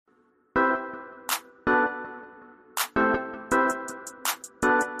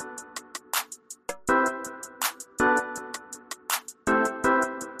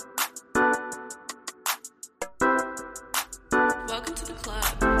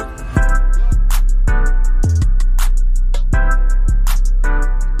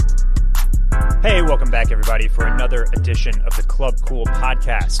everybody, for another edition of the Club Cool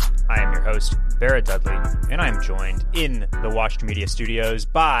podcast. I am your host, Barrett Dudley, and I am joined in the Watched Media studios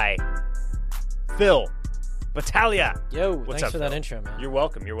by Phil Battaglia. Yo, What's thanks up, for that Phil? intro, man. You're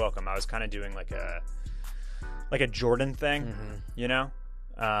welcome. You're welcome. I was kind of doing like a Jordan thing, you know.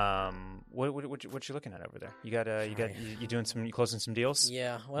 What you looking at over there? You doing you closing some deals?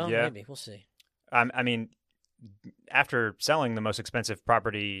 Yeah, well, Yeah. maybe we'll see. I mean, after selling the most expensive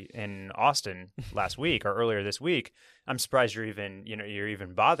property in Austin last week or earlier this week, I'm surprised you're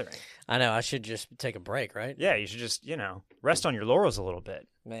even bothering. I know. I should just take a break, right? Yeah, you should just rest on your laurels a little bit.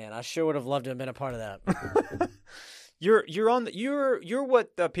 Man, I sure would have loved to have been a part of that. You're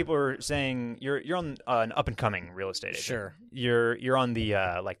what people are saying. You're on an up and coming real estate agent. Sure. You're on the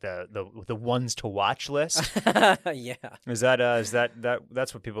like the ones to watch list. Yeah. Is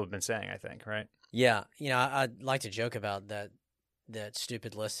that's what people have been saying, I think, right? Yeah. I'd like to joke about that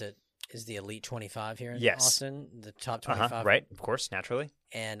stupid list that is the Elite 25 here in Austin, the top 25. Right, of course, naturally.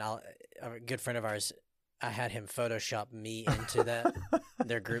 And a good friend of ours, I had him Photoshop me into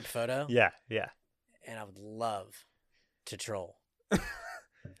their group photo. Yeah. And I would love to troll.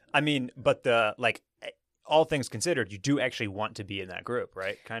 I mean, but all things considered, you do actually want to be in that group,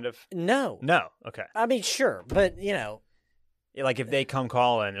 right? Kind of? No. Okay. I mean, sure, but Like if they come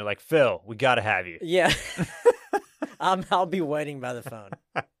calling, they're like, Phil, we got to have you. yeah. I'll be waiting by the phone.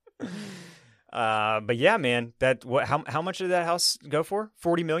 But yeah, man, how much did that house go for?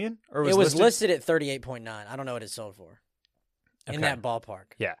 40 million? Or It was listed at 38.9. I don't know what it sold for. Okay. In that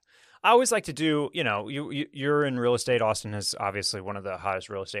ballpark. Yeah. I always like to do, you're in real estate. Austin is obviously one of the hottest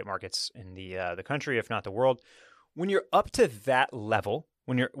real estate markets in the country, if not the world. When you're up to that level,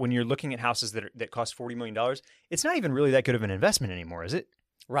 when you're looking at houses that cost $40 million, it's not even really that good of an investment anymore, is it?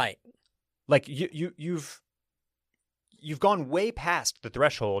 Right. Like you've gone way past the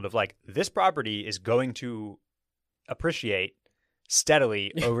threshold of like, this property is going to appreciate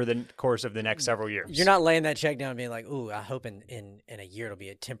steadily over the course of the next several years. You're not laying that check down and being like, ooh, I hope in a year it'll be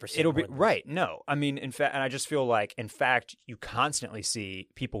at 10%. It'll be right. No, I mean, in fact, and I just feel like, in fact, you constantly see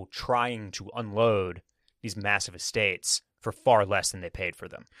people trying to unload these massive estates for far less than they paid for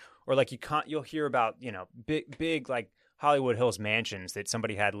them. Or like you'll hear about, big like Hollywood Hills mansions that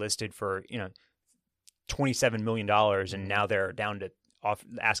somebody had listed for, $27 million and now they're down to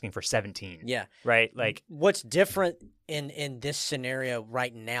asking for 17. Yeah. Right? Like, what's different in this scenario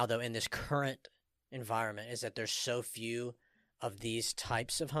right now, though, in this current environment, is that there's so few of these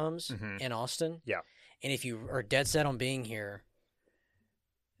types of homes in Austin. Yeah. And if you are dead set on being here,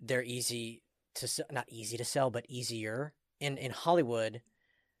 they're easy to sell, not easy to sell, but easier. In Hollywood,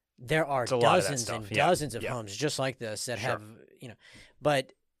 there are dozens and dozens of homes just like this that have,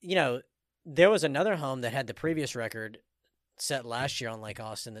 but, there was another home that had the previous record set last year on Lake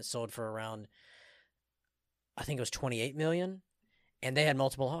Austin that sold for around, I think it was $28 million, and they had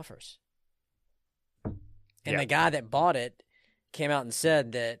multiple offers. And the guy that bought it came out and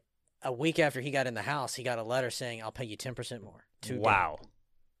said that a week after he got in the house, he got a letter saying, "I'll pay you 10% more." Wow.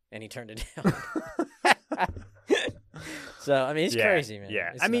 And he turned it down. So, I mean, it's crazy, man.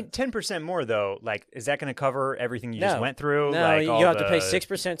 Yeah. It's I mean, 10% more, though, like, is that going to cover everything you just went through? No, like, you have to pay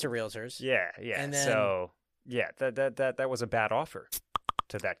 6% to realtors. Yeah. And then, so, yeah, that was a bad offer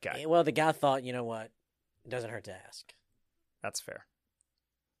to that guy. Well, the guy thought, you know what? It doesn't hurt to ask. That's fair.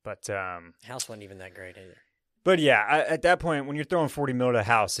 But house wasn't even that great either. But yeah, at that point, when you're throwing $40 million at a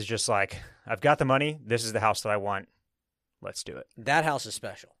house, it's just like, I've got the money. This is the house that I want. Let's do it. That house is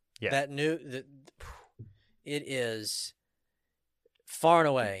special. Yeah. It is far and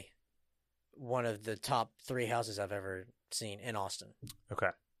away one of the top 3 houses I've ever seen in Austin. Okay.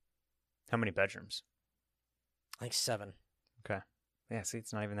 How many bedrooms? Like 7. Okay. Yeah, see,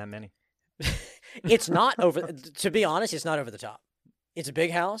 it's not even that many. It's not to be honest, it's not over the top. It's a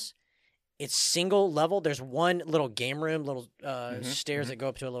big house. It's single level. There's one little game room, little stairs that go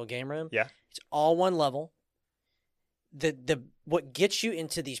up to a little game room. Yeah. It's all one level. What gets you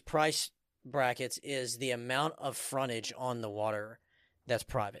into these price brackets is the amount of frontage on the water that's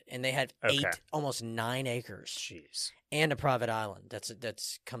private. And they had 8, almost 9 acres. Jeez. And a private island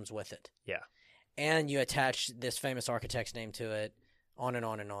that's comes with it. Yeah. And you attach this famous architect's name to it, on and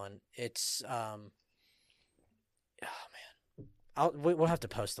on and on. It's we'll have to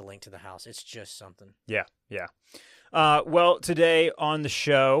post the link to the house. It's just something. Yeah. Well, today on the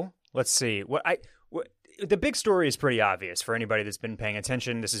show, let's see. The big story is pretty obvious for anybody that's been paying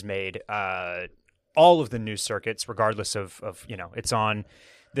attention. This has made all of the news circuits, regardless of it's on.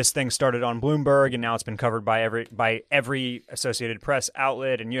 This thing started on Bloomberg, and now it's been covered by every Associated Press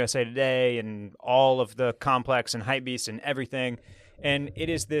outlet and USA Today and all of the Complex and Hypebeast and everything. And it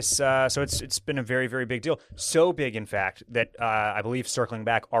is this. So it's been a very, very big deal. So big, in fact, that I believe Circling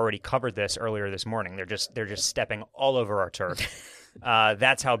Back already covered this earlier this morning. They're just stepping all over our turf.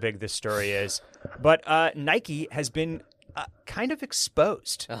 That's how big this story is. But Nike has been kind of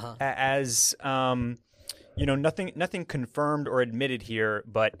exposed as nothing confirmed or admitted here,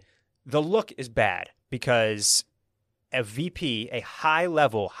 but the look is bad because a VP, a high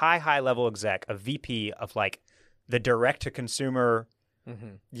level exec, a VP of like the direct to consumer,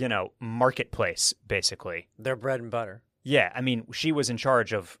 marketplace, basically. Their bread and butter. Yeah. I mean, she was in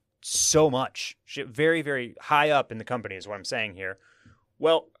charge of so much. She, very, very high up in the company is what I'm saying here.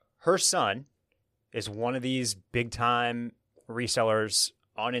 Well, her son is one of these big time resellers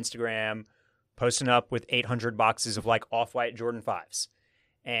on Instagram, posting up with 800 boxes of like off-white Jordan 5s.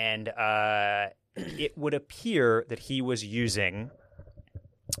 And it would appear that he was using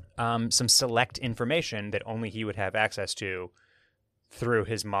some select information that only he would have access to through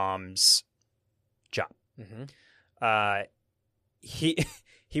his mom's job. Mm-hmm.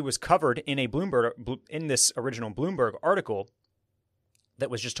 He was covered in in this original Bloomberg article that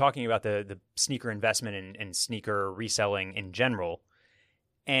was just talking about the sneaker investment and sneaker reselling in general.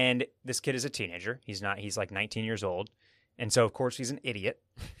 And this kid is a teenager. He's like 19 years old. And so, of course, he's an idiot.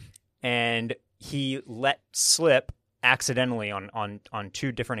 And he let slip accidentally on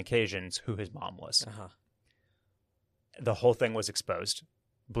 2 different occasions who his mom was. The whole thing was exposed.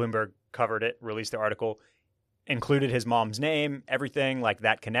 Bloomberg covered it, released the article, included his mom's name, everything, like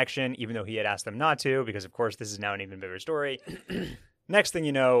that connection, even though he had asked them not to, because, of course, this is now an even bigger story. Next thing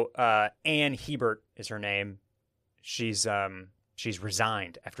you know, Ann Hebert is her name. She's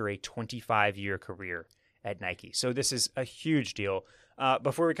resigned after a 25-year career at Nike. So this is a huge deal.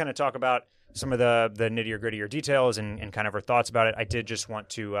 Before we kind of talk about some of the nittier grittier details and kind of our thoughts about it, I did just want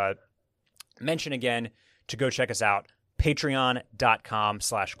to mention again to go check us out,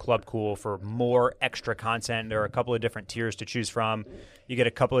 patreon.com/clubcool for more extra content. There are a couple of different tiers to choose from. You get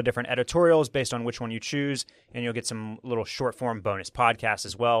a couple of different editorials based on which one you choose, and you'll get some little short form bonus podcasts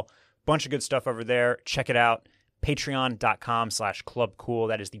as well. Bunch of good stuff over there. Check it out. Patreon.com/clubcool.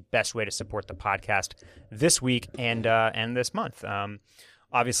 That is the best way to support the podcast this week and this month.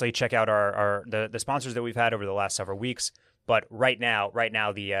 Obviously, check out the sponsors that we've had over the last several weeks. But right now,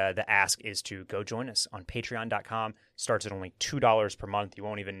 the ask is to go join us on Patreon.com. Starts at only $2 per month. You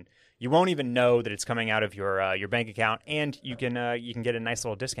won't even know that it's coming out of your bank account, and you can get a nice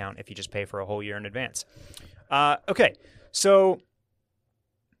little discount if you just pay for a whole year in advance. Okay, so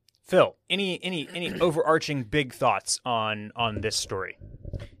Phil, any overarching big thoughts on this story?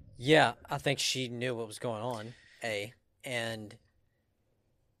 Yeah, I think she knew what was going on. A, and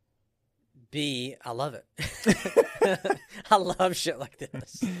B, I love it. I love shit like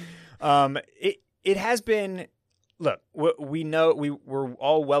this. It has been. Look, we know we're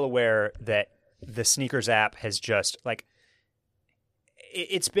all well aware that the sneakers app has just like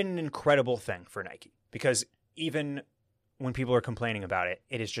it's been an incredible thing for Nike because even when people are complaining about it,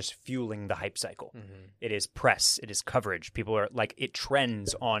 it is just fueling the hype cycle. Mm-hmm. It is press, it is coverage. People are like, it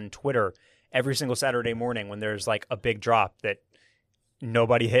trends on Twitter every single Saturday morning when there's like a big drop that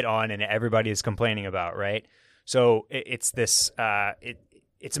nobody hit on and everybody is complaining about, right? So it's this,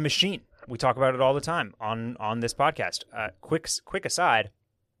 it's a machine. We talk about it all the time on this podcast. Quick aside,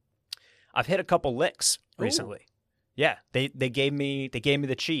 I've hit a couple licks recently. Ooh. Yeah, they gave me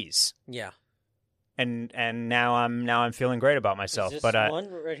the cheese. Yeah. And now I'm feeling great about myself. Is this but one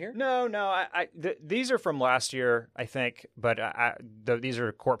right here? No. These are from last year, I think. But these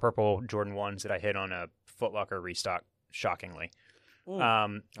are Court Purple Jordan 1s that I hit on a Foot Locker restock. Shockingly,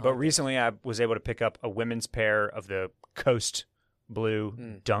 but recently I was able to pick up a women's pair of the Coast Blue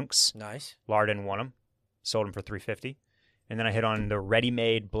Dunks. Nice. Larden won them, sold them for $350, and then I hit on the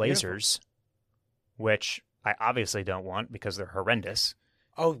ready-made Blazers, which I obviously don't want because they're horrendous.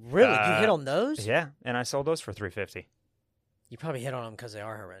 Oh, really? You hit on those? Yeah, and I sold those for $350. You probably hit on them because they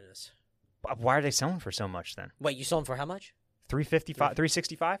are horrendous. Why are they selling for so much then? Wait, you sold them for how much? $355,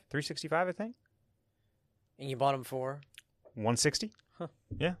 $365, I think. And you bought them for $160. Huh.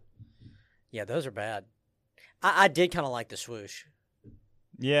 Yeah. Yeah, those are bad. I did kind of like the swoosh.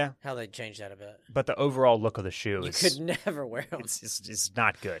 Yeah. How they changed that a bit. But the overall look of the shoe you could never wear them. It's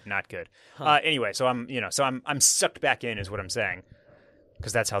not good. Not good. Huh. Anyway, so I'm sucked back in is what I'm saying.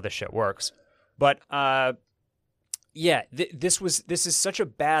 Because that's how this shit works. But yeah, this is such a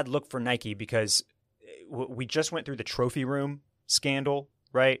bad look for Nike because we just went through the trophy room scandal,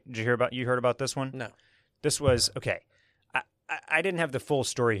 right? Did you heard about this one? No. This was okay. I didn't have the full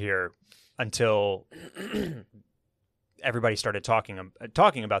story here until everybody started talking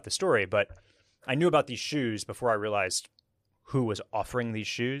about the story, but I knew about these shoes before I realized who was offering these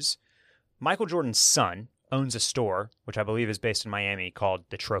shoes. Michael Jordan's son owns a store, which I believe is based in Miami, called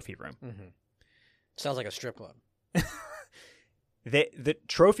the Trophy Room. Mm-hmm. Sounds like a strip club. The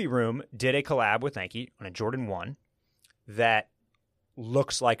Trophy Room did a collab with Nike on a Jordan 1 that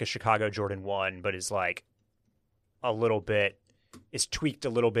looks like a Chicago Jordan 1, but is like a little bit, is tweaked a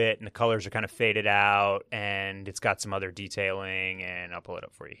little bit, and the colors are kind of faded out, and it's got some other detailing, and I'll pull it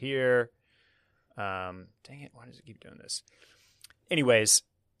up for you here. Dang it, why does it keep doing this? Anyways,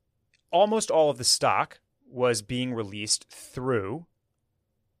 almost all of the stock was being released through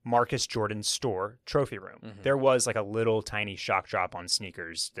Marcus Jordan's store, Trophy Room. Mm-hmm. There was like a little tiny shock drop on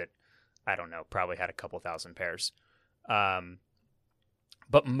sneakers that, I don't know, probably had a couple thousand pairs.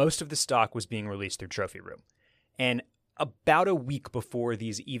 But most of the stock was being released through Trophy Room. And about a week before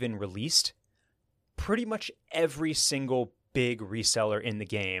these even released, pretty much every single big reseller in the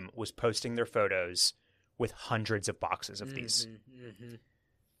game was posting their photos with hundreds of boxes of these. Mm-hmm.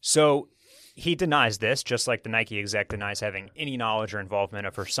 So he denies this, just like the Nike exec denies having any knowledge or involvement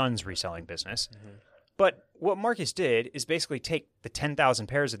of her son's reselling business. Mm-hmm. But what Marcus did is basically take the 10,000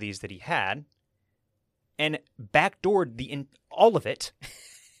 pairs of these that he had and backdoored all of it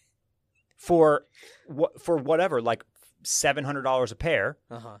for whatever, like $700 a pair.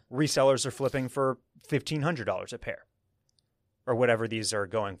 Uh-huh. Resellers are flipping for $1,500 a pair, or whatever these are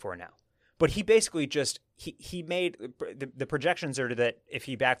going for now. But he basically just he made the projections are that if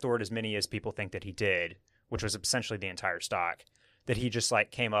he backdoored as many as people think that he did, which was essentially the entire stock, that he just like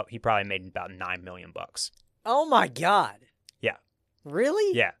came up. He probably made about $9 million. Oh my God! Yeah,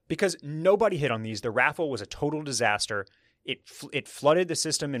 really? Yeah, because nobody hit on these. The raffle was a total disaster. It flooded the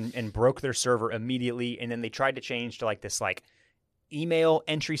system and broke their server immediately, and then they tried to change to like this like email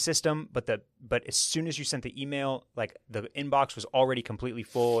entry system, but as soon as you sent the email, like the inbox was already completely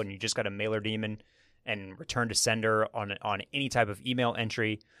full, and you just got a mailer demon and return to sender on any type of email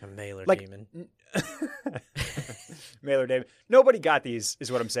entry. A mailer demon. Mailer demon. Nobody got these,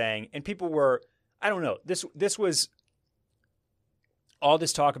 is what I'm saying, and people were, I don't know. This was all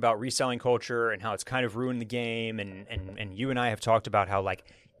this talk about reselling culture and how it's kind of ruined the game, and you and I have talked about how like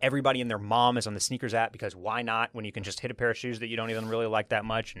everybody and their mom is on the sneakers app, because why not, when you can just hit a pair of shoes that you don't even really like that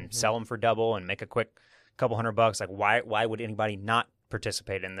much and sell them for double and make a quick couple $100? Like why would anybody not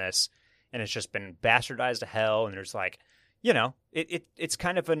participate in this? And it's just been bastardized to hell, and there's like, you know, it's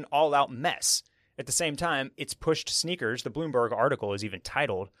kind of an all-out mess. At the same time, it's pushed sneakers. The Bloomberg article is even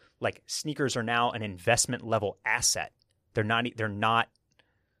titled like sneakers are now an investment level asset. They're not.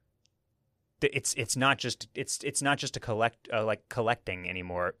 It's not just a collecting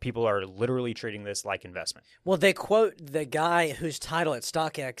anymore. People are literally treating this like investment. Well, they quote the guy whose title at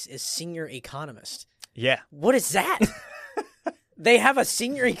StockX is senior economist. Yeah. What is that? They have a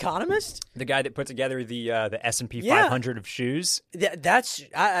senior economist? The guy that put together the S&P 500 of shoes.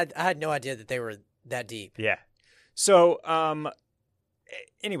 I had no idea that they were that deep. Yeah. So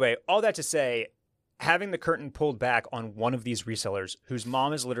anyway, all that to say, having the curtain pulled back on one of these resellers whose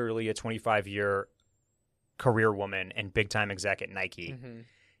mom is literally a 25-year career woman and big-time exec at Nike. Mm-hmm.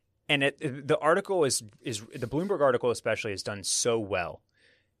 And the article is the Bloomberg article especially is done so well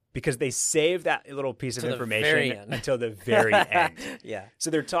because they save that little piece of information until the very end. Yeah. So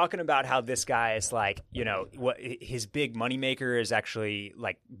they're talking about how this guy is like, you know, what his big moneymaker is actually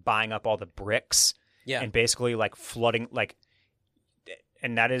like buying up all the bricks and basically like flooding like.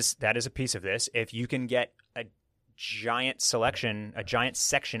 And that is a piece of this. If you can get a giant section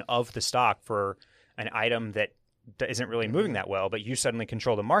of the stock for an item that isn't really moving that well, but you suddenly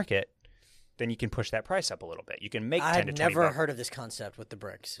control the market, then you can push that price up a little bit. You can make $10 to $20. I've never heard of this concept with the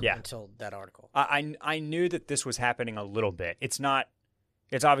bricks until that article. I knew that this was happening a little bit. It's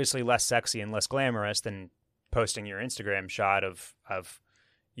obviously less sexy and less glamorous than posting your Instagram shot of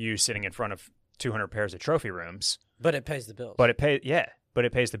you sitting in front of 200 pairs of Trophy Rooms. But it pays the bills. But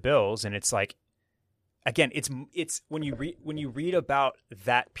it pays the bills, and it's like, again, it's when you read about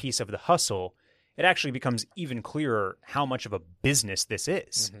that piece of the hustle, it actually becomes even clearer how much of a business this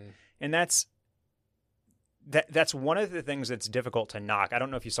is, and that's one of the things that's difficult to knock. I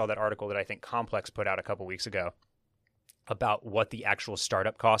don't know if you saw that article that I think Complex put out a couple weeks ago about what the actual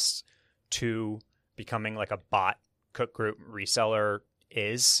startup costs to becoming like a bot Cook Group reseller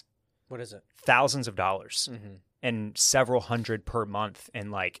is. What is it? Thousands of dollars. Mm-hmm. And several hundred per month,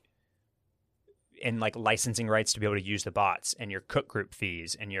 and like licensing rights to be able to use the bots, and your Cook Group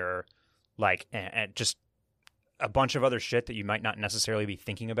fees, and your like, and just a bunch of other shit that you might not necessarily be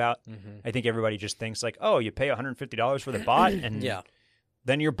thinking about. Mm-hmm. I think everybody just thinks like, oh, you pay $150 for the bot, and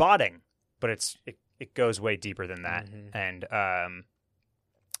then you're botting, but it goes way deeper than that. Mm-hmm. And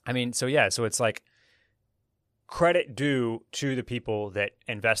I mean, so it's like credit due to the people that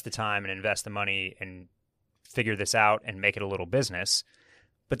invest the time and invest the money and figure this out and make it a little business.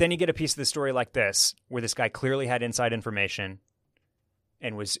 But then you get a piece of the story like this, where this guy clearly had inside information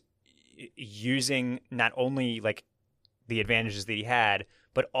and was using not only like the advantages that he had,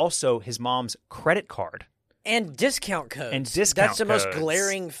 but also his mom's credit card. And discount codes. That's the most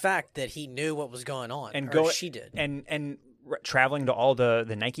glaring fact, that he knew what was going on. She did. And traveling to all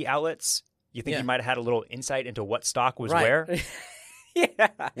the Nike outlets, you think he might have had a little insight into what stock was where?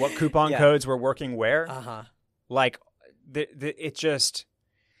 Yeah. What coupon codes were working where? Uh-huh. Like, it's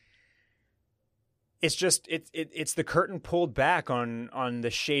the curtain pulled back on the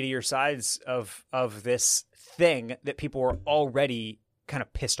shadier sides of this thing that people were already kind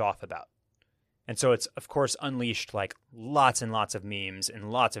of pissed off about. And so it's, of course, unleashed like lots and lots of memes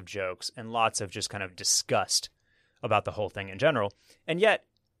and lots of jokes and lots of just kind of disgust about the whole thing in general. And yet,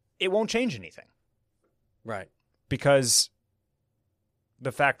 it won't change anything. Right. Because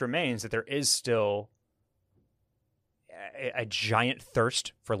the fact remains that there is still a giant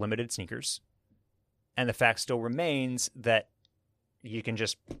thirst for limited sneakers. And the fact still remains that you can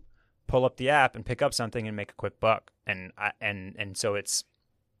just pull up the app and pick up something and make a quick buck. And so it's,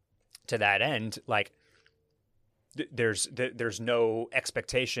 to that end, like there's no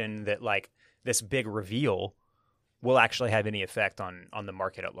expectation that like this big reveal will actually have any effect on the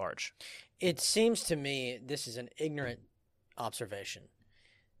market at large. It seems to me, this is an ignorant observation,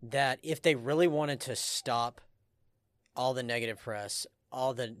 that if they really wanted to stop all the negative press,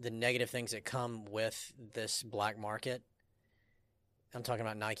 all the negative things that come with this black market, I'm talking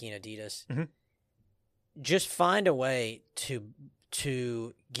about Nike and Adidas, mm-hmm. just find a way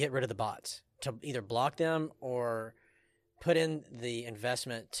to get rid of the bots, to either block them or put in the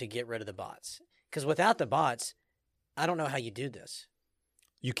investment to get rid of the bots. Because without the bots, I don't know how you do this.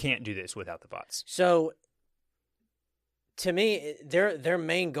 You can't do this without the bots. So, to me, their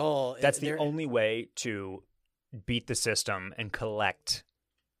main goal... That's the only way to beat the system and collect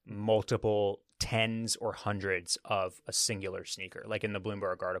multiple tens or hundreds of a singular sneaker. Like in the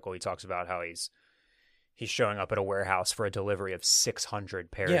Bloomberg article, he talks about how he's showing up at a warehouse for a delivery of 600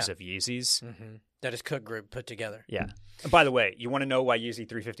 pairs of Yeezys. Mm-hmm. That his Cook Group put together. Yeah. And by the way, you want to know why Yeezy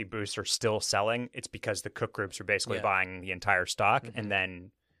 350 Boosts are still selling? It's because the Cook Groups are basically buying the entire stock mm-hmm. and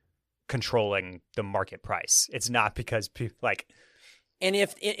then controlling the market price. It's not because people like...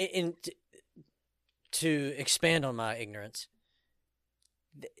 And to expand on my ignorance,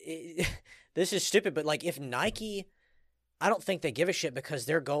 this is stupid, but like if Nike... I don't think they give a shit, because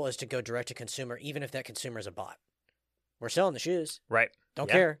their goal is to go direct to consumer, even if that consumer is a bot. We're selling the shoes. Right. Don't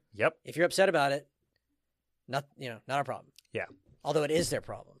care. Yep. If you're upset about it, not our problem. Yeah. Although it is their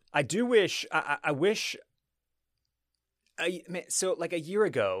problem. I do wish, so like a year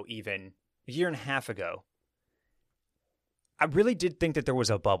ago, even a year and a half ago, I really did think that there was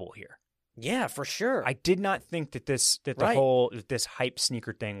a bubble here. Yeah, for sure. I did not think that this hype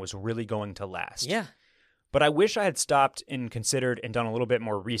sneaker thing was really going to last. Yeah. But I wish I had stopped and considered and done a little bit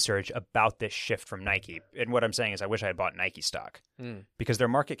more research about this shift from Nike. And what I'm saying is I wish I had bought Nike stock because their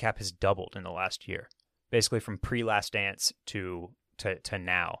market cap has doubled in the last year, basically from pre-Last Dance to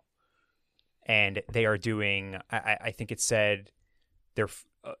now. And they are doing, I think it said, they're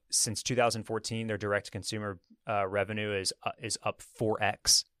since 2014, their direct-to-consumer revenue is up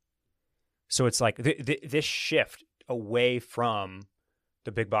 4x. So it's like this shift away from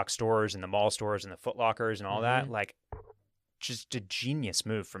the big box stores and the mall stores and the Foot Lockers and all that, like just a genius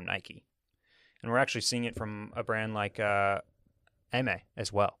move from Nike. And we're actually seeing it from a brand like Aimé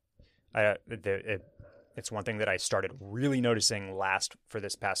as well. It's one thing that I started really noticing for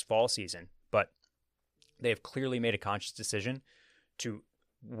this past fall season, but they have clearly made a conscious decision to,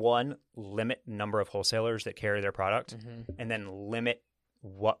 one, limit the number of wholesalers that carry their product, and then limit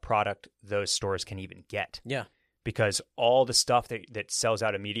what product those stores can even get. Yeah. Because all the stuff that sells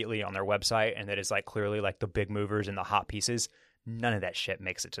out immediately on their website and that is like clearly like the big movers and the hot pieces, none of that shit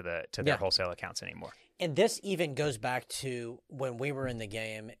makes it to their wholesale accounts anymore. And this even goes back to when we were in the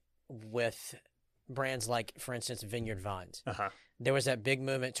game with brands like, for instance, Vineyard Vines. Uh-huh. There was that big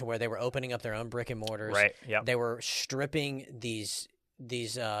movement to where they were opening up their own brick and mortars. Right. Yep. They were stripping these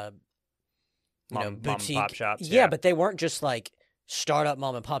mom boutique and pop shops. Yeah, but they weren't just like startup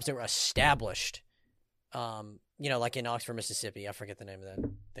mom and pops. They were established. Like in Oxford, Mississippi, I forget the name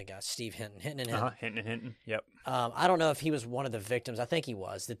of the guy, Steve Hinton. Hinton. Yep. I don't know if he was one of the victims. I think he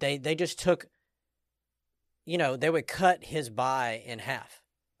was. That they just took, they would cut his buy in half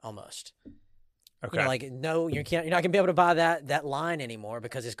almost. Okay. No, you're not gonna be able to buy that line anymore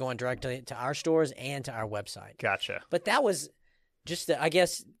because it's going directly to our stores and to our website. Gotcha. But that was just I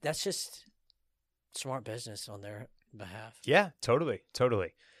guess that's just Smart business on their behalf. Yeah, totally.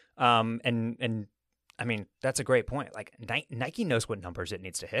 And I mean, that's a great point. Like Nike knows what numbers it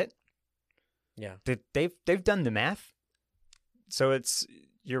needs to hit. Yeah, they've done the math. So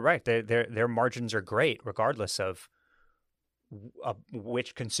you're right. Their margins are great, regardless of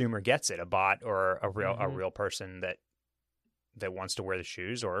which consumer gets it, a bot or a real person that wants to wear the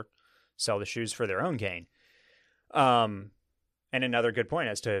shoes or sell the shoes for their own gain. And another good point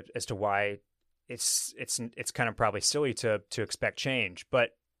as to why it's kind of probably silly to expect change,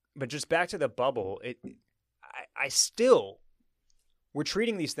 but just back to the bubble, I still, we're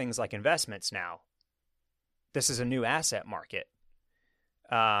treating these things like investments now. This is a new asset market.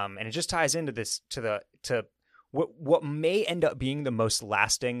 And it just ties into this to what may end up being the most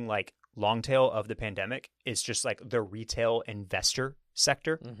lasting like long tail of the pandemic is just like the retail investor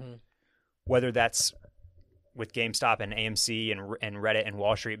sector, whether that's with GameStop and AMC and Reddit and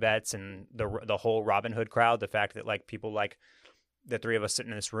Wall Street Bets and the whole Robinhood crowd. The fact that like people like the three of us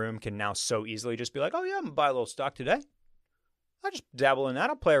sitting in this room can now so easily just be like, oh yeah, I'm gonna buy a little stock today. I'll just dabble in that.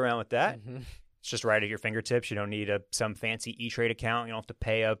 I'll play around with that. It's just right at your fingertips. You don't need some fancy E-Trade account. You don't have to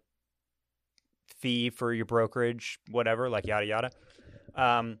pay a fee for your brokerage, whatever, like yada yada.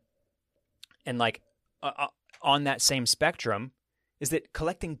 And like on that same spectrum is that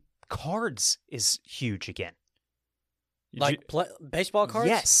collecting cards is huge again. Like baseball cards?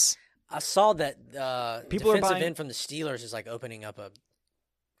 Yes. I saw that people defensive are buying end from the Steelers is like opening up a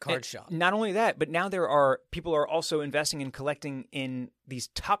card shop. Not only that, but now people are also investing in collecting in these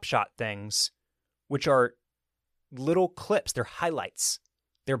Top Shot things, which are little clips. They're highlights.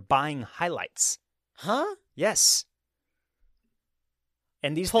 They're buying highlights. Huh? Yes.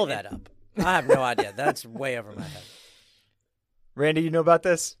 And pull that up. I have no idea. That's way over my head. Randy, you know about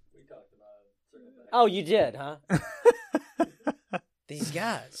this? We talked about it. Oh, you did, huh? These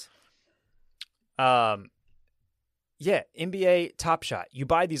guys. Yeah, NBA Top Shot. You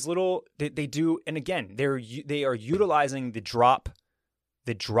buy these little. They do, and again, they are utilizing the drop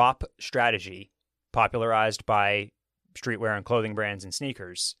strategy popularized by streetwear and clothing brands and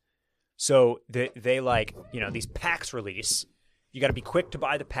sneakers. So they like, these packs release. You got to be quick to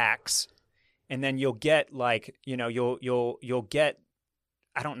buy the packs, and then you'll get like, you'll get,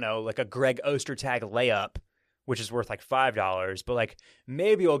 I don't know, like a Greg Ostertag layup, which is worth like $5, but like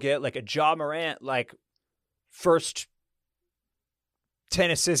maybe you'll get like a Ja Morant like first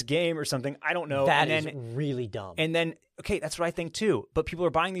 10 assist game or something. I don't know. That is really dumb. And then, okay, that's what I think too. But people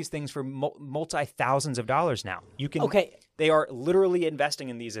are buying these things for multi-thousands of dollars now. They are literally investing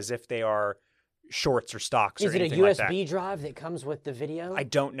in these as if they are shorts or stocks. Is it a USB drive that comes with the video? I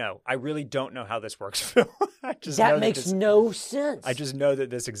don't know. I really don't know how this works, Phil. That makes no sense. I just know that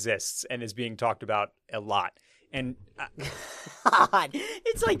this exists and is being talked about a lot. And God,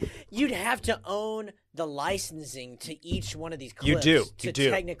 it's like you'd have to own the licensing to each one of these clips. You to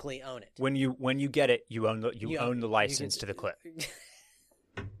do technically own it. When you get it, you own the license to the clip.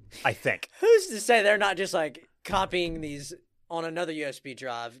 I think. Who's to say they're not just like copying these on another USB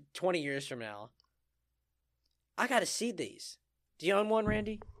drive 20 years from now? I got to see these. Do you own one,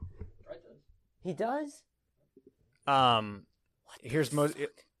 Randy? He does. Here's most.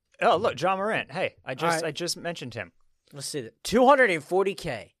 Oh, look, Ja Morant. Hey, I just mentioned him. Let's see that.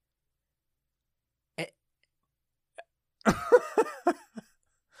 $240K.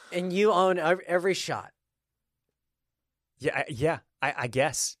 And you own every shot. Yeah. I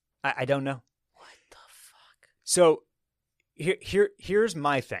guess. I don't know. What the fuck? So, here's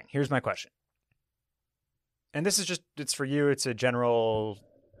my thing. Here's my question. And this is it's for you. It's a general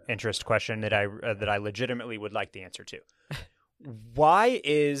interest question that I legitimately would like the answer to. Why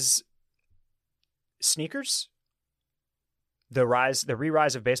is sneakers, the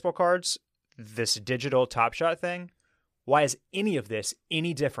re-rise of baseball cards, this digital Top Shot thing, why is any of this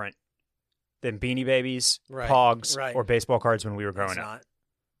any different than Beanie Babies, Pogs, or baseball cards when we were growing up?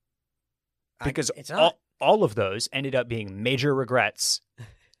 Because all of those ended up being major regrets,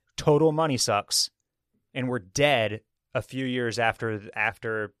 total money sucks, and were dead a few years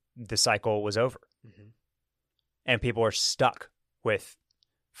after the cycle was over. Mm-hmm. And people are stuck with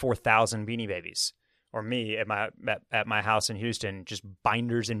 4,000 Beanie Babies, or me at my house in Houston, just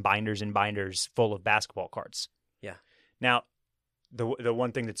binders and binders and binders full of basketball cards. Yeah. Now, the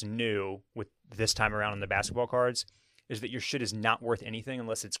one thing that's new with this time around on the basketball cards is that your shit is not worth anything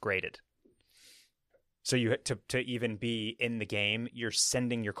unless it's graded. So you to even be in the game, you're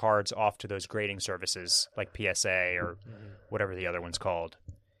sending your cards off to those grading services like PSA or whatever the other one's called,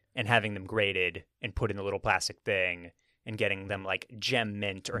 and having them graded and put in the little plastic thing and getting them like gem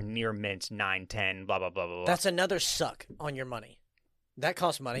mint or near mint 9, 10, blah, blah, blah, blah, blah. That's another suck on your money. That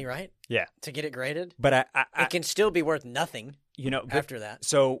costs money, right? Yeah. To get it graded? But it can still be worth nothing after that.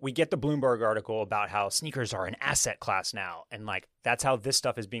 So we get the Bloomberg article about how sneakers are an asset class now. And like, that's how this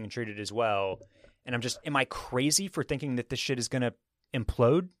stuff is being treated as well. And am I crazy for thinking that this shit is going to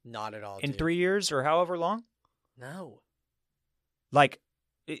implode? Not at all, in 3 years or however long? No. Like,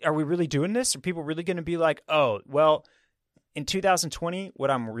 are we really doing this? Are people really going to be like, oh, well, in 2020, what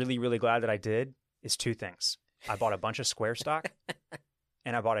I'm really, really glad that I did is 2 things. I bought a bunch of Square stock,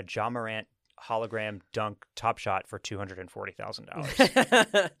 and I bought a Ja Morant hologram dunk Top Shot for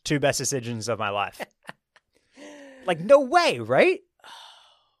 $240,000. 2 best decisions of my life. Like, no way, right?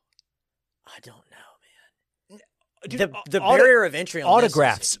 I don't know, man. Dude, the barrier of entry on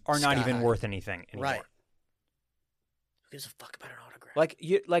autographs are not even worth anything anymore. Right. Who gives a fuck about an autograph?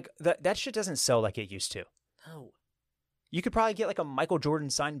 That shit doesn't sell like it used to. No. You could probably get like a Michael Jordan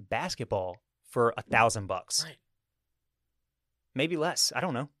signed basketball for $1,000. Right. Maybe less. I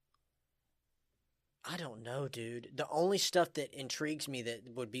don't know. I don't know, dude. The only stuff that intrigues me that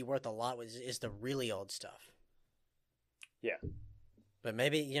would be worth a lot is the really old stuff. Yeah. But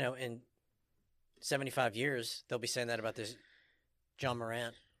maybe, in 75 years, they'll be saying that about this Ja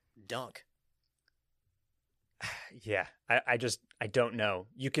Morant dunk. Yeah. I don't know.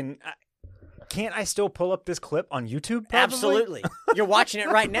 Can't I still pull up this clip on YouTube? Probably? Absolutely. You're watching it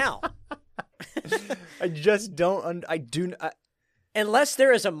right now. I just don't. Unless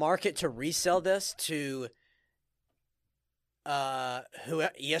there is a market to resell this to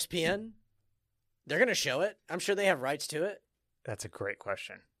ESPN, they're going to show it. I'm sure they have rights to it. That's a great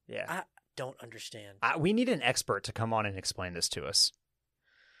question. Yeah. I don't understand. We need an expert to come on and explain this to us.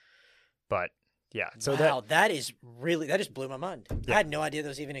 But yeah. So wow, that just blew my mind. Yeah. I had no idea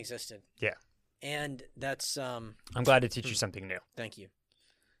those even existed. Yeah. And that's I'm glad to teach you something new. Thank you.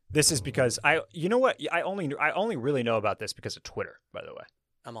 This is because I only really know about this because of Twitter, by the way.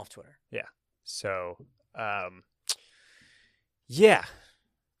 I'm off Twitter. Yeah. So, yeah,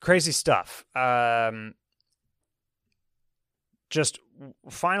 crazy stuff. Just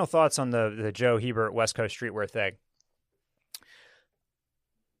final thoughts on the Joe Hebert West Coast Streetwear thing.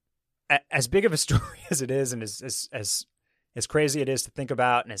 As big of a story as it is, and as crazy it is to think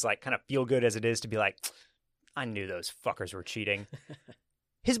about, and as like kind of feel good as it is to be like, I knew those fuckers were cheating.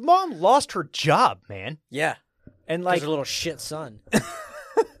 His mom lost her job, man. Yeah. And like her little shit son.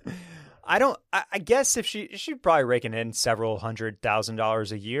 I guess if she'd probably raking in several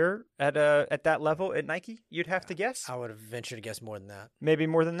 $100,000 a year at that level at Nike, you'd have to guess. I would have ventured to guess more than that. Maybe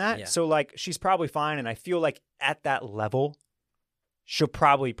more than that. Yeah. So like she's probably fine, and I feel like at that level she'll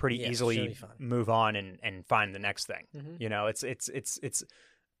probably pretty easily move on and find the next thing. Mm-hmm. It's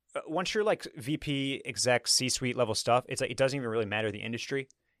once you're like VP, exec, C-suite level stuff, it's like it doesn't even really matter the industry.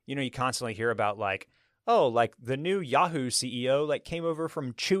 You constantly hear about like, oh, like the new Yahoo CEO like came over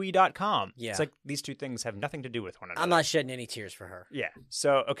from Chewy.com. Yeah. It's like these 2 things have nothing to do with one another. I'm not shedding any tears for her. Yeah.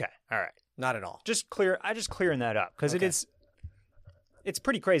 So, okay. All right. Not at all. Just clearing that up because it's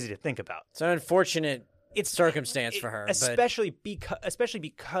pretty crazy to think about. It's an unfortunate circumstance for her, especially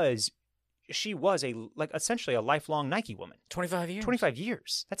because she was essentially a lifelong Nike woman. 25 years. 25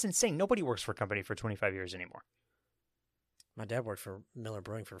 years. That's insane. Nobody works for a company for 25 years anymore. My dad worked for Miller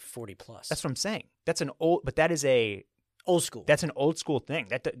Brewing for 40 plus. That's what I'm saying. That is a old school. That's an old school thing.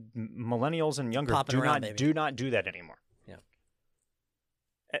 That millennials and younger do not do that anymore. Yeah.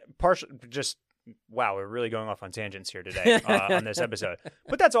 Wow, we're really going off on tangents here today on this episode.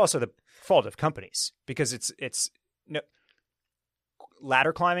 But that's also the fault of companies because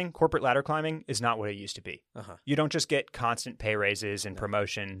corporate ladder climbing is not what it used to be. Uh-huh. You don't just get constant pay raises and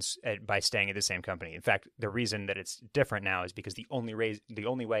promotions by staying at the same company. In fact, the reason that it's different now is because the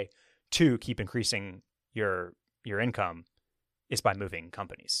only way to keep increasing your income is by moving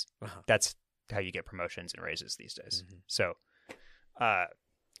companies. Uh-huh. That's how you get promotions and raises these days. Mm-hmm. So,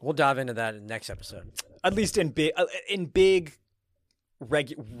 we'll dive into that in the next episode. At least in big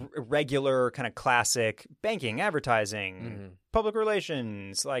regular kind of classic banking, advertising, mm-hmm. public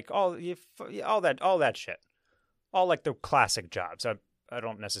relations, like all that shit, all like the classic jobs. I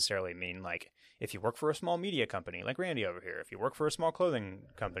don't necessarily mean like if you work for a small media company like Randy over here, if you work for a small clothing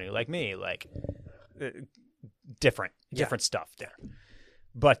company like me, like different stuff there.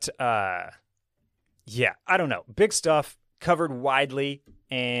 But yeah, I don't know, big stuff covered widely.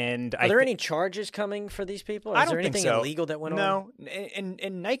 And are there any charges coming for these people? I don't think so. Is there anything illegal that went on? No,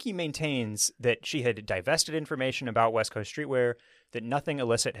 and Nike maintains that she had divested information about West Coast Streetwear, that nothing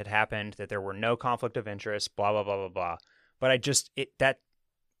illicit had happened, that there were no conflict of interest, blah blah blah blah blah. But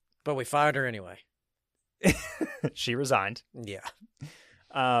But we fired her anyway. She resigned. Yeah.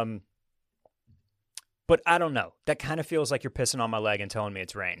 But I don't know. That kind of feels like you're pissing on my leg and telling me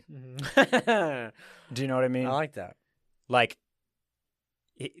it's rain. Do you know what I mean? I like that. Like,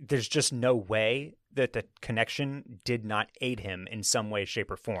 there's just no way that the connection did not aid him in some way,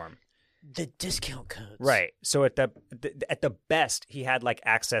 shape, or form. The discount codes. Right. So at the best, he had like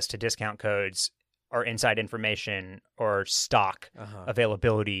access to discount codes or inside information or stock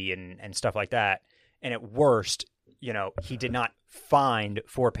availability and stuff like that. And at worst, he did not find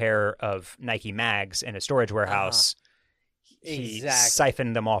 4 pair of Nike mags in a storage warehouse. He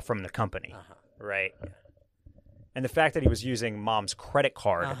siphoned them off from the company. Right. Yeah. And the fact that he was using mom's credit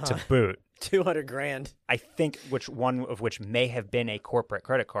card to boot. $200,000. I think one of which may have been a corporate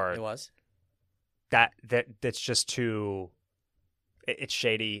credit card. It was. That's just too. It's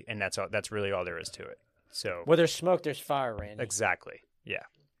shady, and that's really all there is to it. So where there's smoke, there's fire, Randy. Exactly. Yeah.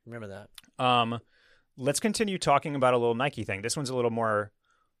 Remember that. Let's continue talking about a little Nike thing. This one's a little more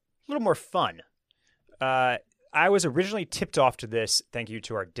fun. I was originally tipped off to this. Thank you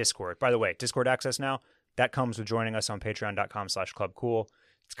to our Discord. By the way, Discord access now. That comes with joining us on patreon.com/clubcool.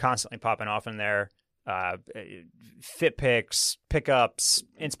 It's constantly popping off in there. Fit picks, pickups,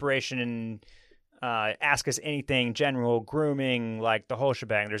 inspiration, and ask us anything, general grooming, like the whole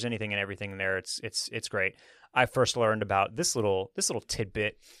shebang. There's anything and everything in there. It's great. I first learned about this little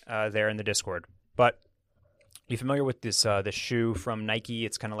tidbit there in the Discord. But you familiar with this shoe from Nike?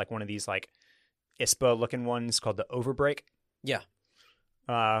 It's kind of like one of these like ISPA looking ones called the Overbreak. Yeah.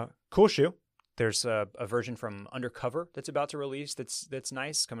 Cool shoe. There's a version from Undercover that's about to release that's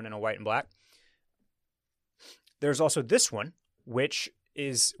nice, coming in a white and black. There's also this one, which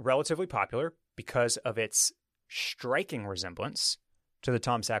is relatively popular because of its striking resemblance to the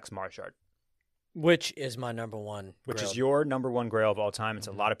Tom Sachs Marshard. Which is my number one Which grail. Is your number one grail of all time. It's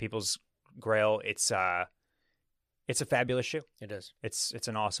a lot of people's grail. It's a fabulous shoe. It is. It's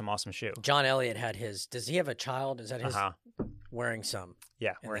an awesome shoe. John Elliott had his. Does he have a child? Is that his? Wearing some.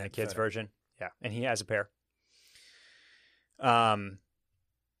 Yeah, wearing a kid's version. Yeah, and he has a pair.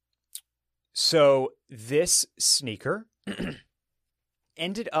 So this sneaker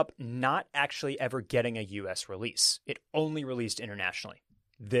ended up not actually ever getting a U.S. release. It only released internationally.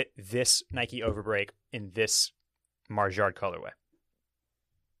 This Nike Overbreak in this Marjard colorway.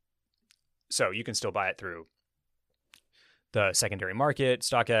 So you can still buy it through the secondary market,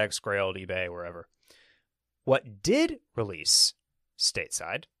 StockX, Grailed, eBay, wherever. What did release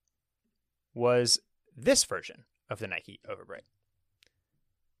stateside was this version of the Nike Overbreak.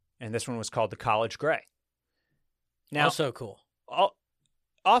 And this one was called the College Gray. Now, also cool.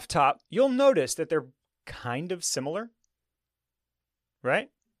 Off top, you'll notice that they're kind of similar, right?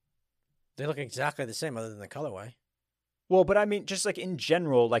 They look exactly the same other than the colorway. Well, but I mean, just like in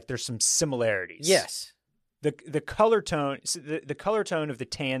general, like there's some similarities. Yes. The color tone, the color tone of the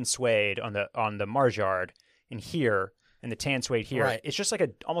tan suede on the Marjard and here, and the tan suede here, right. It's just like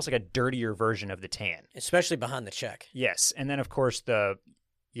almost like a dirtier version of the tan, especially behind the check. Yes, and then of course that's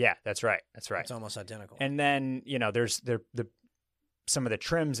right. It's almost identical. And then there's some of the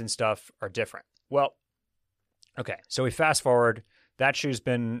trims and stuff are different. Well, okay, so we fast forward. That shoe's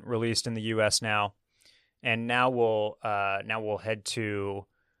been released in the U.S. now, and now we'll head to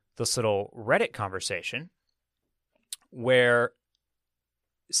this little Reddit conversation where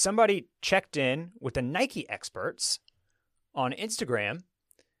somebody checked in with the Nike experts on Instagram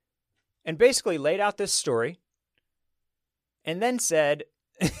and basically laid out this story and then said,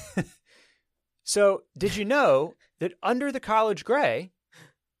 so did you know that under the College Gray,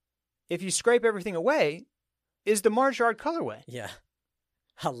 if you scrape everything away, is the Marjard colorway? Yeah.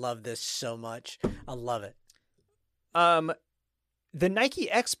 I love this so much. I love it. The Nike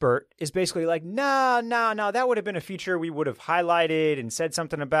expert is basically like, no, that would have been a feature we would have highlighted and said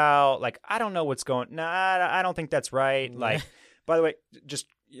something about. Like, I don't know what's going. I don't think that's right. Like, by the way, just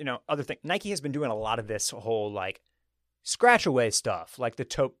other thing. Nike has been doing a lot of this whole like scratch away stuff, like the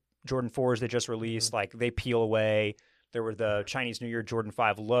taupe Jordan 4s they just released. Like they peel away. There were the Chinese New Year Jordan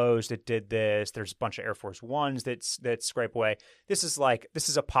 5 lows that did this. There's a bunch of Air Force 1s that scrape away. This is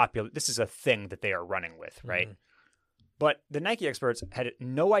a thing that they are running with, right? Mm-hmm. But the Nike experts had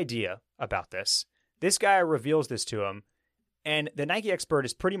no idea about this. This guy reveals this to him, and the Nike expert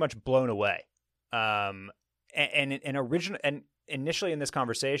is pretty much blown away. And initially in this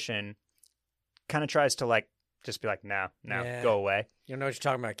conversation, kind of tries to like just be like, no, go away. You don't know what you're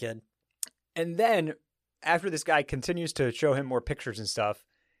talking about, kid. And then after this guy continues to show him more pictures and stuff,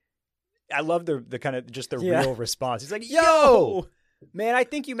 I love the kind of just the real response. He's like, yo! Man, I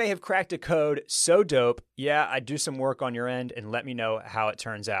think you may have cracked a code so dope. Yeah, I'd do some work on your end and let me know how it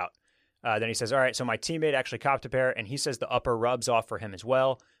turns out. Then he says, all right, so my teammate actually copped a pair, and he says the upper rubs off for him as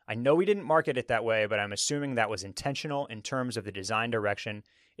well. I know we didn't market it that way, but I'm assuming that was intentional in terms of the design direction.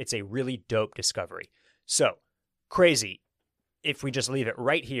 It's a really dope discovery. So, crazy if we just leave it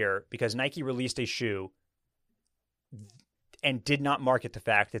right here, because Nike released a shoe and did not market the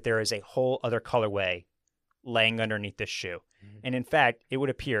fact that there is a whole other colorway laying underneath this shoe. Mm-hmm. And in fact, it would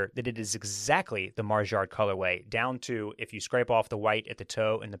appear that it is exactly the Mars Yard colorway, down to, if you scrape off the white at the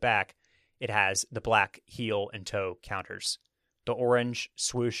toe and the back, it has the black heel and toe counters. The orange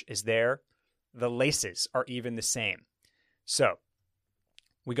swoosh is there. The laces are even the same. So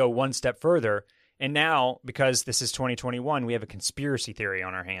we go one step further, and now, because this is 2021, we have a conspiracy theory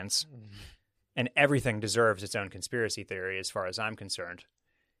on our hands. Mm-hmm. And everything deserves its own conspiracy theory as far as I'm concerned.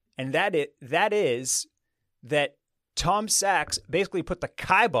 And that is that Tom Sachs basically put the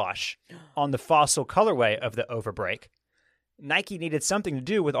kibosh on the Fossil colorway of the Overbreak. Nike needed something to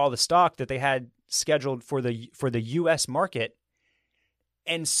do with all the stock that they had scheduled for the U.S. market.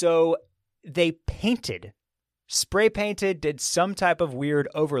 And so they spray painted, did some type of weird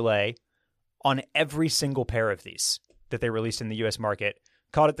overlay on every single pair of these that they released in the U.S. market,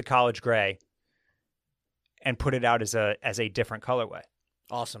 called it the College Gray, and put it out as a different colorway.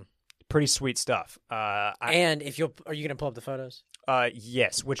 Awesome. Pretty sweet stuff. And are you going to pull up the photos?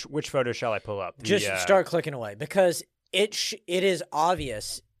 Yes. Which photo shall I pull up? Just start clicking away, because it is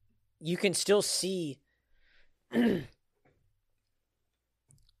obvious. You can still see. Let's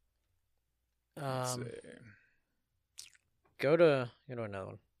see. Go to another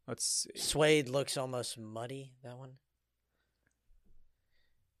one. Let's see. Suede looks almost muddy. That one.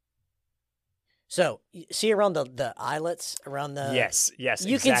 So, see around the eyelets, around the... Yes, you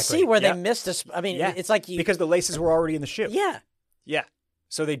exactly. can see where they missed us. I mean, it's like you... Because the laces were already in the shoe. Yeah. Yeah.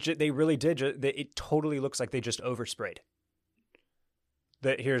 So they really did. It totally looks like they just oversprayed.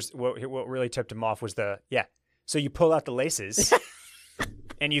 Here's what really tipped them off was so you pull out the laces,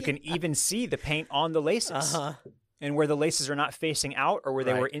 and you can even see the paint on the laces. Uh-huh. And where the laces are not facing out or where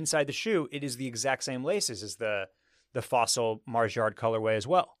they were inside the shoe, it is the exact same laces as the Fossil Mars Yard colorway as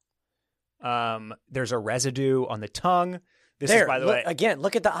well. There's a residue on the tongue. This is, by the way, again,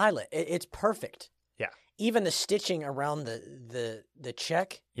 look at the eyelet. It's perfect. Yeah. Even the stitching around the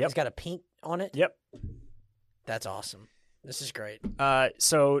check has got a pink on it. Yep. That's awesome. This is great.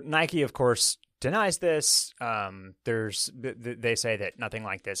 So Nike, of course, denies this. They say that nothing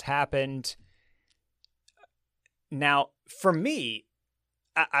like this happened. Now, for me,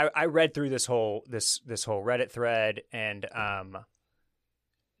 I read through this whole Reddit thread, and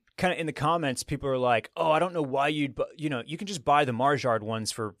kind of in the comments, people are like, "Oh, I don't know why you can just buy the Mars Yard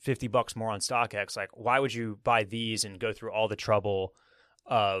ones for $50 more on StockX. Like, why would you buy these and go through all the trouble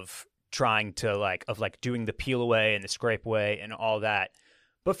of trying to doing the peel away and the scrape away and all that?"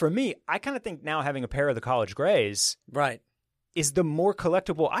 But for me, I kind of think now having a pair of the College Grays, right, is the more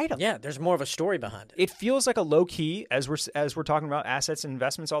collectible item. Yeah, there's more of a story behind it. It feels like a low key, as we're talking about assets and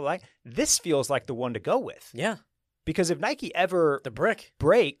investments, all that. This feels like the one to go with. Yeah. Because if Nike ever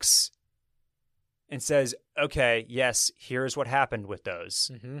breaks and says, "Okay, yes, here's what happened with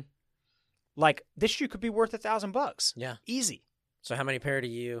those," like this shoe could be worth $1,000. Yeah, easy. So how many pair do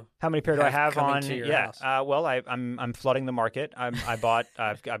you? How many pair do I have on? To your house? Well, I'm flooding the market. I bought.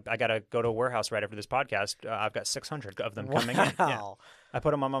 I got to go to a warehouse right after this podcast. I've got 600 of them coming in. Yeah. I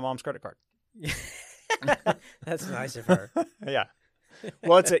put them on my mom's credit card. That's nice of her. Yeah.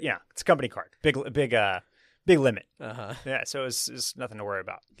 Well, it's a company card. Big limit. Yeah. So it's nothing to worry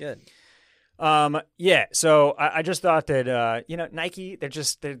about. Good. Yeah. So I just thought that Nike,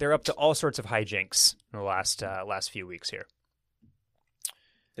 they're up to all sorts of hijinks in the last few weeks here.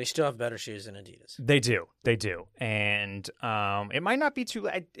 They still have better shoes than Adidas. They do. And it might not be too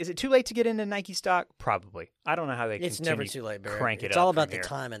late. Is it too late to get into Nike stock? Probably. I don't know how they It's never too late, Barry. Crank it it's up all about the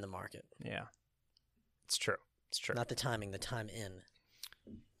time in the market. Yeah. It's true. Not the timing, the time in.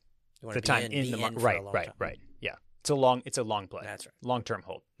 You want the to time in the market. Right. Yeah. It's a long play. That's right. Long-term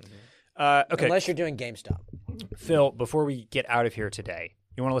hold. Mm-hmm. Okay. Unless you're doing GameStop. Phil, before we get out of here today,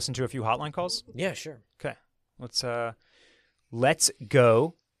 you want to listen to a few hotline calls? Yeah, sure. Okay. Let's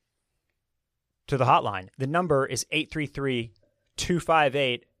go to the hotline. The number is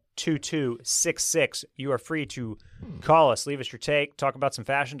 833-258-2266. You are free to call us, leave us your take, talk about some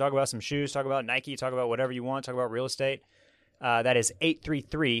fashion, talk about some shoes, talk about Nike, talk about whatever you want, talk about real estate. That is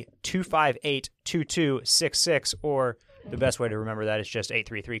 833-258-2266, or the best way to remember that is just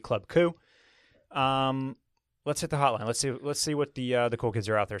 833-CLUB-COO. Let's hit the hotline. Let's see what the cool kids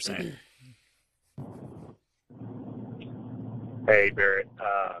are out there saying. Hey, Barrett.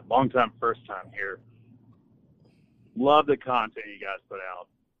 Long time, first time here. Love the content you guys put out.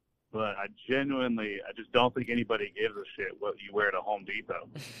 but I just don't think anybody gives a shit what you wear to Home Depot.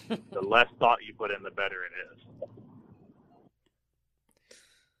 The less thought you put in, the better it is.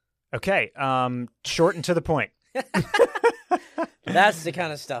 Okay, short and to the point. That's the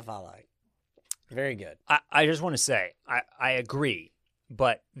kind of stuff I like. Very good. I just want to say I agree,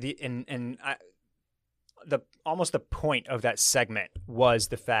 but almost the point of that segment was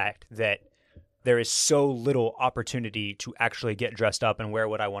the fact that there is so little opportunity to actually get dressed up and wear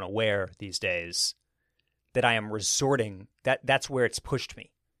what I want to wear these days that I am resorting. That's where it's pushed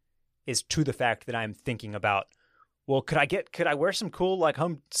me, is to the fact that I'm thinking about, well, could I wear some cool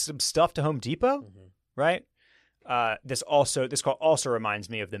some stuff to Home Depot, right? This call also reminds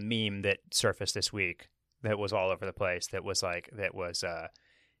me of the meme that surfaced this week that was all over the place. That was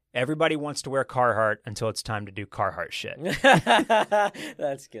everybody wants to wear Carhartt until it's time to do Carhartt shit.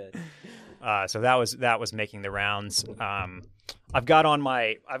 That's good. So that was making the rounds. I've got on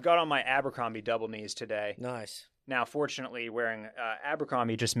my Abercrombie double knees today. Nice. Now, fortunately, wearing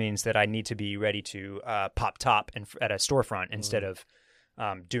Abercrombie just means that I need to be ready to pop top at a storefront instead of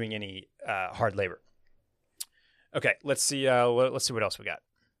doing any hard labor. Okay, let's see. Let's see what else we got.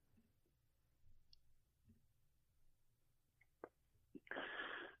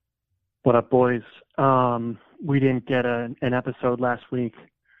 What up, boys? We didn't get an episode last week.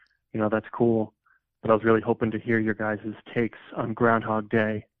 That's cool. But I was really hoping to hear your guys' takes on Groundhog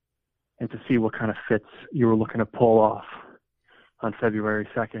Day and to see what kind of fits you were looking to pull off on February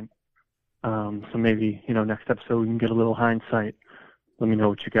 2nd. So maybe, next episode we can get a little hindsight. Let me know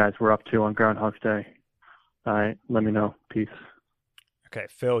what you guys were up to on Groundhog Day. All right, let me know. Peace. Okay,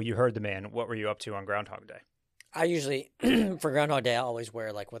 Phil, you heard the man. What were you up to on Groundhog Day? I usually, for Groundhog Day, I always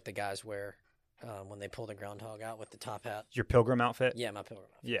wear what the guys wear when they pull the groundhog out with the top hat. Your pilgrim outfit? Yeah, my pilgrim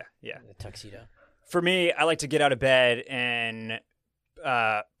outfit. Yeah. The tuxedo. For me, I like to get out of bed and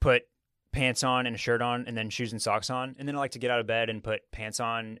put pants on and a shirt on and then shoes and socks on. And then I like to get out of bed and put pants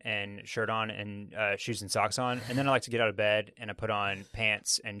on and shirt on and shoes and socks on. And then I like to get out of bed and I put on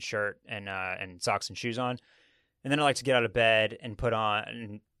pants and shirt and socks and shoes on. And then I like to get out of bed and put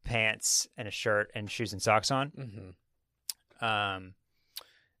on pants and a shirt and shoes and socks on. Mm-hmm.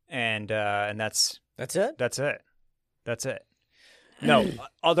 And that's it. That's it. No,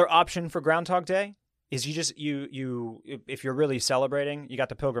 other option for Groundhog Day is you if you're really celebrating, you got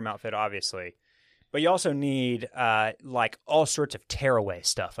the pilgrim outfit, obviously, but you also need all sorts of tearaway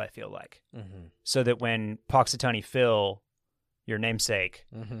stuff. I feel like, so that when Punxsutawney Phil, your namesake,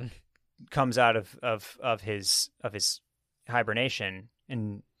 comes out of his hibernation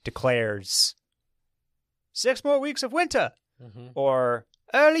and declares 6 more weeks of winter or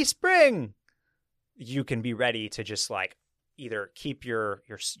early spring, you can be ready to just either keep your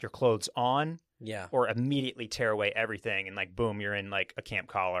clothes on, or immediately tear away everything and boom, you're in a camp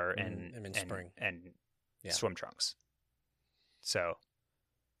collar and spring and swim trunks. So,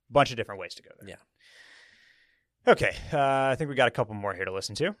 a bunch of different ways to go there. Yeah. Okay, I think we got a couple more here to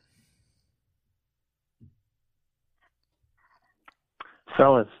listen to.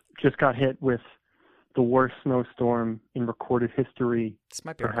 Fellas, just got hit with the worst snowstorm in recorded history. This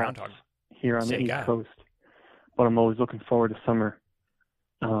might be a groundhog here on the East Coast, but I'm always looking forward to summer.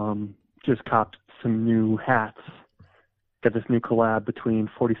 Just copped some new hats. Got this new collab between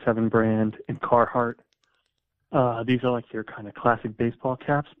 47 brand and Carhartt. These are your kind of classic baseball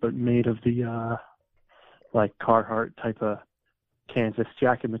caps, but made of the Carhartt type of Kansas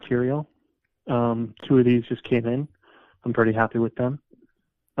jacket material. 2 of these just came in. I'm pretty happy with them.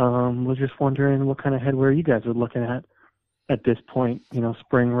 Was just wondering what kind of headwear you guys are looking at this point.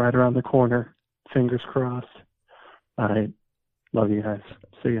 Spring right around the corner. Fingers crossed. All right. Love you guys.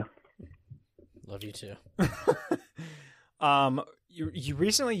 See ya. Love you too. You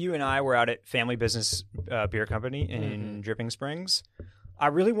recently, you and I were out at Family Business Beer Company in Dripping Springs. I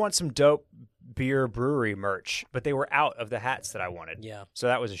really want some dope beer brewery merch, but they were out of the hats that I wanted. Yeah. So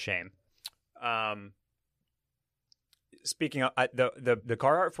that was a shame. Speaking of the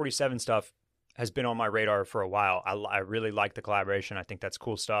Carhartt 47 stuff has been on my radar for a while. I really like the collaboration. I think that's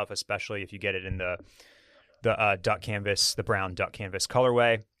cool stuff, especially if you get it in the duck canvas, the brown duck canvas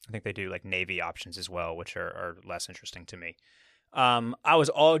colorway. I think they do navy options as well, which are less interesting to me. I was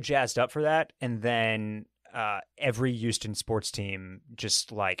all jazzed up for that, and then every Houston sports team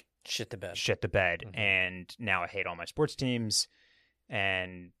just shit the bed, and now I hate all my sports teams,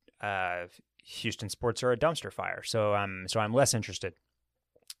 and Houston sports are a dumpster fire. So I'm less interested.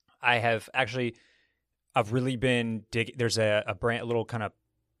 I've really been digging. There's a brand, a little kind of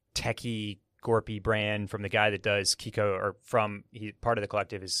techie, gorpy brand from the guy that does Kiko, part of the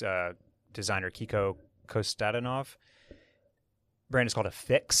collective is designer Kiko Kostadanov. Brand is called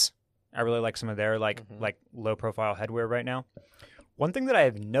Affix. I really like some of their like low profile headwear right now. One thing that I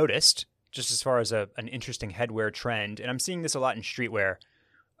have noticed, just as far as an interesting headwear trend, and I'm seeing this a lot in streetwear,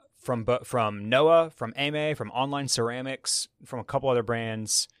 from Noah, from Aimee, from Online Ceramics, from a couple other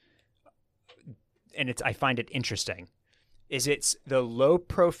brands, and I find it interesting, is it's the low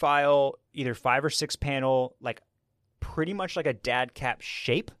profile, either 5 or 6 panel, like pretty much like a dad cap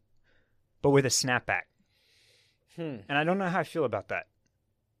shape, but with a snapback. And I don't know how I feel about that.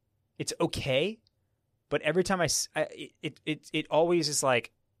 It's okay, but every time it always is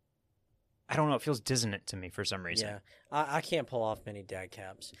like, I don't know, it feels dissonant to me for some reason. Yeah, I can't pull off many dad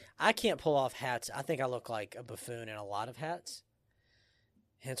caps. I can't pull off hats. I think I look like a buffoon in a lot of hats,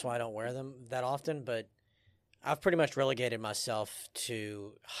 hence why I don't wear them that often, but I've pretty much relegated myself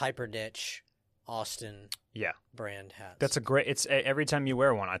to hyper niche Austin brand hats. That's it's every time you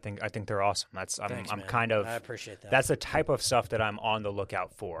wear one, I think they're awesome. Thanks, I'm kind of, I appreciate that. That's the type of stuff that I'm on the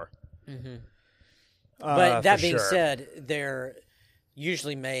lookout for. Mm-hmm. But that being said, they're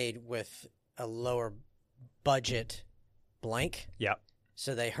usually made with a lower budget blank. Yep.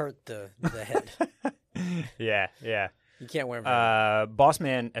 So they hurt the head. Yeah. You can't wear them.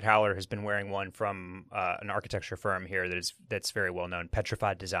 Bossman at Howler has been wearing one from an architecture firm here that's very well known,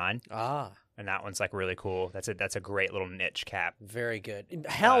 Petrified Design. And that one's like really cool. That's a great little niche cap. Very good.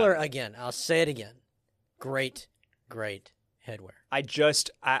 Howler, again, I'll say it again. Great headwear.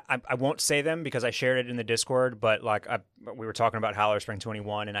 I won't say them because I shared it in the Discord, but like we were talking about Howler Spring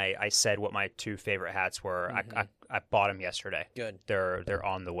 21, and I said what my 2 favorite hats were. Mm-hmm. I bought them yesterday. Good. They're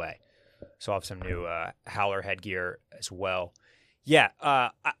on the way. So I'll have some new Howler headgear as well. Yeah,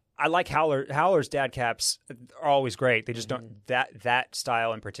 I like Howler. Howler's dad caps are always great. They just don't that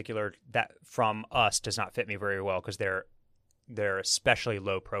style in particular that from us does not fit me very well because they're especially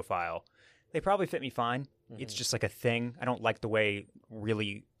low profile. They probably fit me fine. Mm-hmm. It's just like a thing. I don't like the way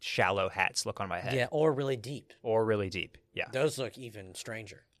really shallow hats look on my head. Yeah, or really deep. Yeah. Those look even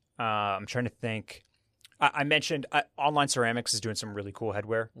stranger. I'm trying to think. I mentioned Online Ceramics is doing some really cool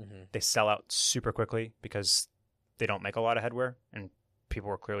headwear. Mm-hmm. They sell out super quickly because they don't make a lot of headwear, and people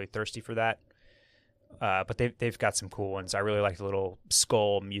are clearly thirsty for that. But they've got some cool ones. I really like the little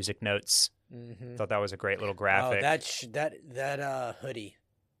skull music notes. Mm-hmm. Thought that was a great little graphic. Oh, that hoodie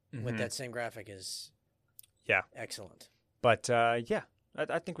with that same graphic is excellent. But I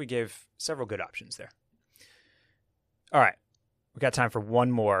think we gave several good options there. All right, we got time for one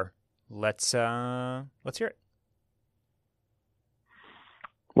more. Let's hear it.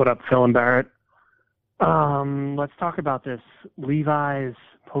 What up, Phil and Barrett? Let's talk about this Levi's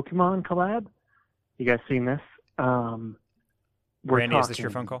Pokemon collab. You guys seen this? Randy, is this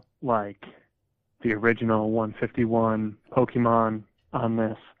your phone call? Like the original 151 Pokemon on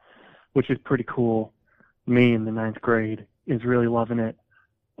this, which is pretty cool. Me in the 9th grade is really loving it.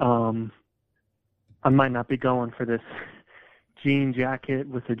 I might not be going for this jean jacket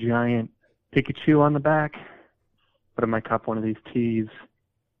with a giant Pikachu on the back, but I might cop one of these tees.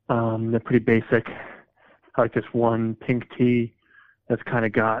 They're pretty basic. I like this one pink tee that's kind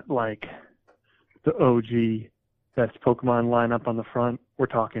of got like the OG best Pokemon lineup on the front. We're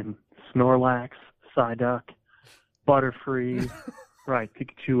talking Snorlax, Psyduck, Butterfree, right,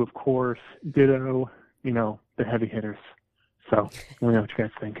 Pikachu, of course, Ditto, the heavy hitters. So let me know what you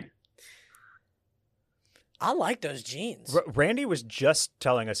guys think. I like those jeans. Randy was just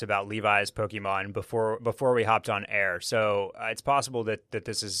telling us about Levi's Pokemon before we hopped on air, so it's possible that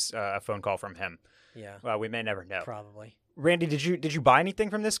this is a phone call from him. Yeah. Well, we may never know. Probably. Randy, did you buy anything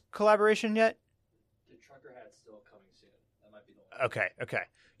from this collaboration yet? The trucker hat's still coming soon. That might be the one. Okay.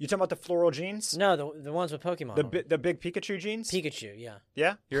 You talking about the floral jeans? No, the ones with Pokemon. The big Pikachu jeans? Pikachu, yeah.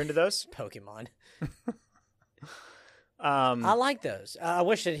 Yeah? You're into those? Pokemon. I like those. I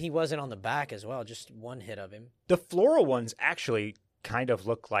wish that he wasn't on the back as well. Just one hit of him. The floral ones actually kind of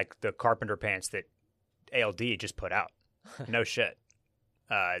look like the carpenter pants that ALD just put out. No shit.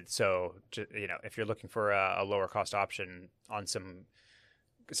 So if you're looking for a lower cost option on some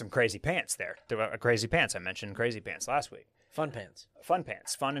crazy pants, there were crazy pants. I mentioned crazy pants last week. Fun pants.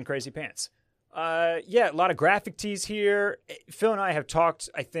 Fun and crazy pants. A lot of graphic tees here. Phil and I have talked,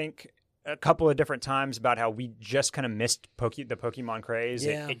 I think, a couple of different times about how we just kind of missed the Pokemon craze.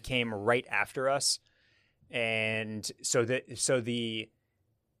 Yeah. It came right after us. And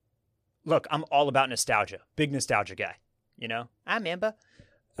look, I'm all about nostalgia. Big nostalgia guy, I remember.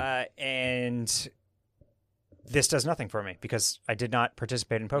 And this does nothing for me because I did not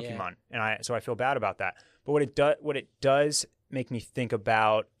participate in Pokemon. Yeah. And so I feel bad about that. But what it does make me think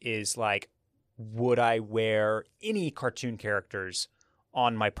about is like, would I wear any cartoon characters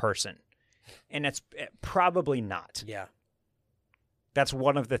on my person? And that's probably not. Yeah. That's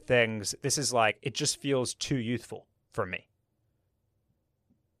one of the things. This is like, it just feels too youthful for me.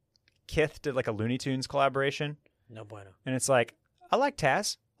 Kith did like a Looney Tunes collaboration. No bueno. And it's like, I like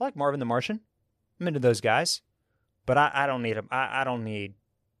Taz. I like Marvin the Martian. I'm into those guys. But I don't need them. I don't need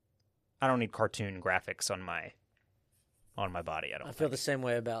cartoon graphics on my body. I feel the same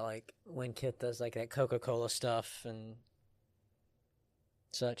way about like when Kith does like that Coca-Cola stuff and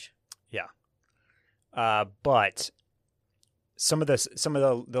such. Yeah. But some of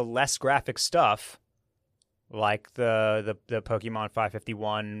the less graphic stuff, like the Pokemon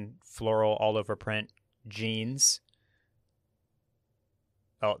 551 floral all over print jeans.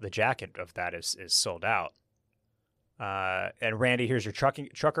 Oh, the jacket of that is sold out. And Randy, here's your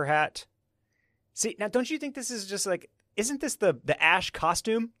trucker hat. See, now don't you think this is just like, isn't this the Ash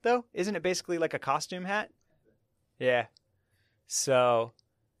costume though? Isn't it basically like a costume hat? Yeah. So,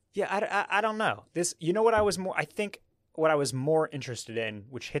 yeah, I don't know. This, you know what I think what I was more interested in,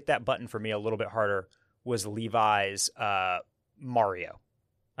 which hit that button for me a little bit harder, was Levi's Mario.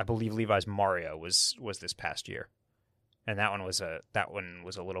 I believe Levi's Mario was this past year. And that one was a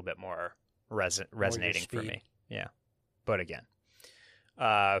little bit more resonating for me. Yeah. But again,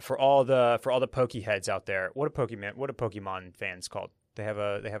 for all the Poke heads out there, what are Pokemon fans called? They have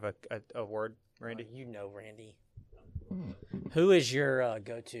a word, Randy? You know, Randy. Who is your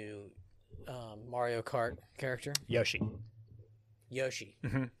go-to Mario Kart character? Yoshi. Mm-hmm.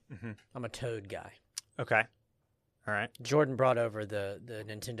 Mm-hmm. I'm a Toad guy. Okay. All right. Jordan brought over the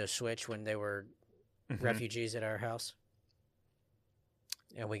Nintendo Switch when they were refugees at our house.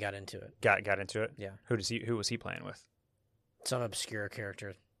 And we got into it. Got into it? Yeah. Who was he playing with? Some obscure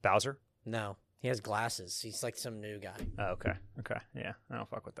character. Bowser? No. He has glasses. He's like some new guy. Oh, okay. Yeah. I don't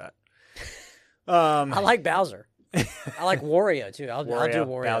fuck with that. I like Bowser. I like Wario too. I'll do Wario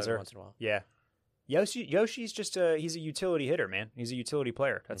Bowser. every once in a while. Yeah. Yoshi's just he's a utility hitter, man. He's a utility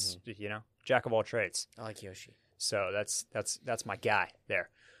player. That's jack of all trades. I like Yoshi. So that's my guy there.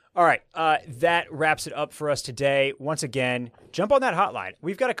 All right, that wraps it up for us today. Once again, jump on that hotline.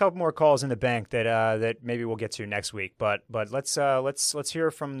 We've got a couple more calls in the bank that maybe we'll get to next week. But let's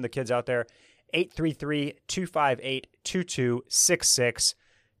hear from the kids out there. 833-258-2266.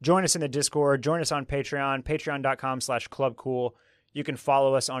 Join us in the Discord. Join us on Patreon. Patreon.com/clubcool. You can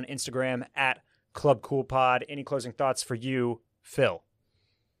follow us on Instagram @clubcoolpod. Any closing thoughts for you, Phil?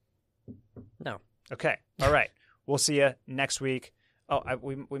 No. Okay. All right. We'll see you next week. Oh,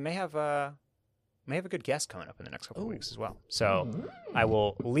 we may have a good guest coming up in the next couple of weeks as well. So I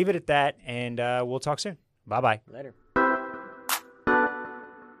will leave it at that, and we'll talk soon. Bye-bye. Later.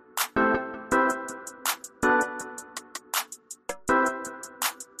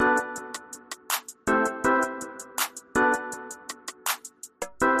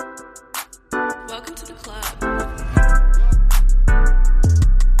 Welcome to the club.